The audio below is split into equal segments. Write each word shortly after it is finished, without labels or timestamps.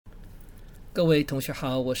各位同学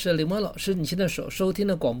好，我是林威老师。你现在所收听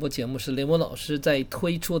的广播节目是林威老师在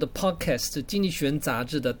推出的 podcast 经济学人杂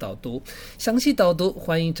志的导读，详细导读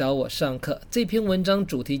欢迎找我上课。这篇文章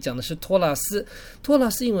主题讲的是托拉斯，托拉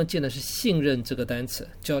斯英文见的是信任这个单词，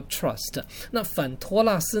叫 trust。那反托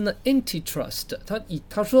拉斯呢 antitrust，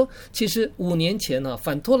 他说其实5年前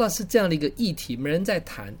反托拉斯这样的一个议题没人在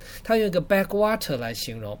谈，他用一个 backwater 来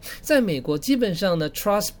形容。在美国基本上呢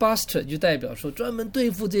trustbusters 就代表说专门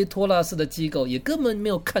对付这些托拉斯的机构，也根本没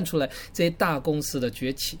有看出来这些大公司的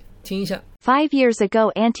崛起。听一下。 5 years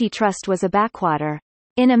ago antitrust was a backwater.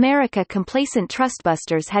 In America complacent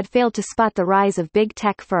trustbusters had failed to spot the rise of big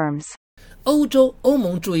tech firms. 欧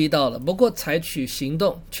盟注意到了，不过采取行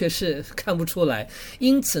动却是看不出来，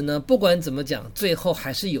因此呢不管怎么讲，最后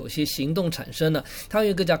还是有些行动产生了。它有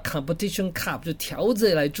一个叫 competition cap 就条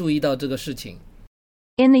子来注意到这个事情。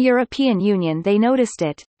 In the European Union they noticed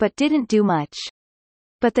it, but didn't do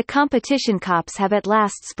much.But the competition cops have at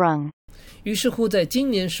last sprung. 于是乎在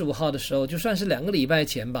今年15号的时候，就算是2个礼拜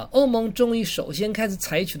前吧，欧盟终于首先开始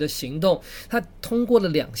采取的行动，它通过了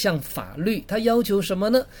2项法律。它要求什么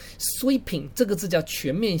呢？ sweeping 这个字叫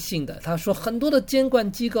全面性的，他说很多的监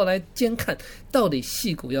管机构来监看到底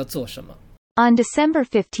矽谷要做什么。 On December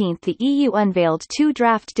 15th the EU unveiled 2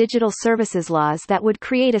 draft digital services laws that would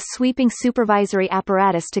create a sweeping supervisory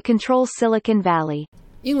apparatus to control Silicon Valley.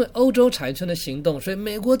因为欧洲采取的行动，所以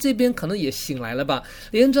美国这边可能也醒来了吧。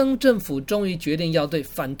联邦政府终于决定要对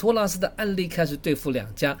反托拉斯的案例开始对付2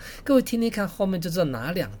家。各位听听看后面就知道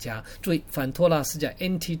哪2家。注意，反托拉斯叫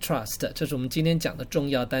antitrust， 这是我们今天讲的重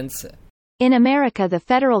要单词。 In America the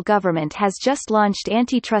federal government has just launched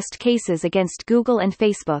antitrust cases against Google and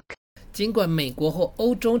Facebook.尽管美国或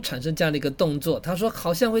欧洲产生这样的一个动作，他说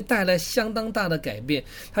好像会带来相当大的改变。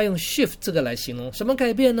他用 shift 这个来形容什么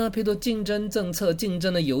改变呢？譬如竞争政策、竞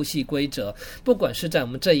争的游戏规则，不管是在我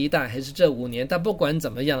们这一代还是这5年，但不管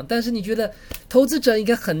怎么样，但是你觉得投资者应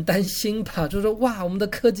该很担心吧？就是说哇，我们的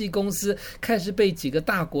科技公司开始被几个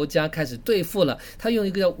大国家开始对付了。他用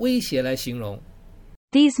一个叫威胁来形容。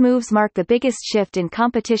 These moves mark the biggest shift in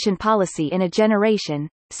competition policy in a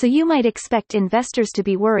generation.So you might expect investors to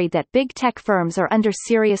be worried that big tech firms are under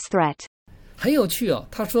serious threat. 很有趣哦，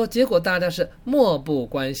他说结果大家是漠不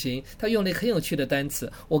关心。他用了一个很有趣的单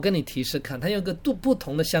词，我跟你提示看，他用一个不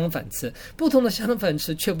同的相反词，不同的相反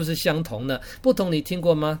词却不是相同的。不同你听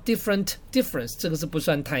过吗？ difference 这个是不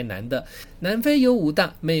算太难的。南非有5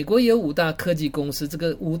大，美国也有5大科技公司，这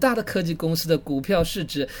个5大的科技公司的股票市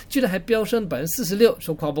值居然还飙升 46%，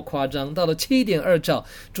 说夸不夸张？到了 7.2 兆，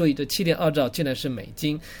注意这 7.2 兆竟然是美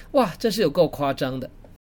金，哇，真是有够夸张的。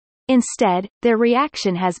Instead, their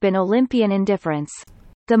reaction has been Olympian indifference.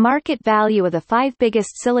 The market value of the 5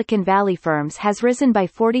 biggest Silicon Valley firms has risen by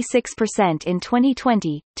 46% in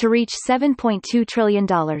 2020, to reach $7.2 trillion.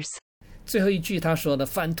 最后一句他说的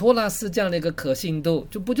反托拉斯这样的一个可信度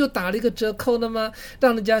就打了一个折扣了吗？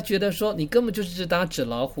让人家觉得说你根本就是只打纸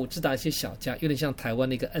老虎，只打一些小家，有点像台湾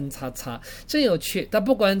的一个 NXX， 真有趣。但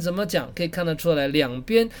不管怎么讲，可以看得出来两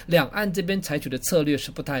岸这边采取的策略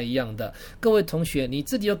是不太一样的。各位同学，你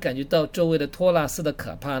自己有感觉到周围的托拉斯的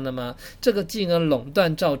可怕了吗？这个进而垄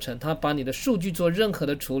断造成他把你的数据做任何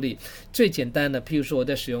的处理。最简单的，譬如说我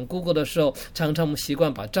在使用 Google 的时候，常常我们习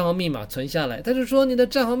惯把账号密码存下来，他就说你的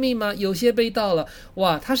账号密码有些被盗了，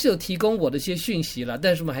哇，他是有提供我的一些讯息了，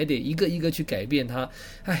但是我们还得一个一个去改变它，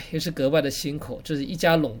也是格外的辛苦，这是一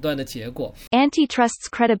家垄断的结果。 Antitrust's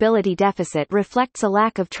credibility deficit reflects a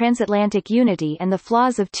lack of transatlantic unity and the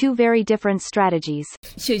flaws of 2 very different strategies.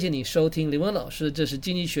 谢谢你收听林文老师，这是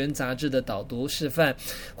经济学人杂志的导读示范，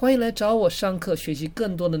欢迎来找我上课学习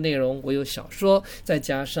更多的内容。我有小说，再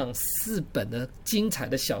加上4本的精彩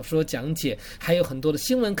的小说讲解，还有很多的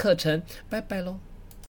新闻课程。拜拜咯。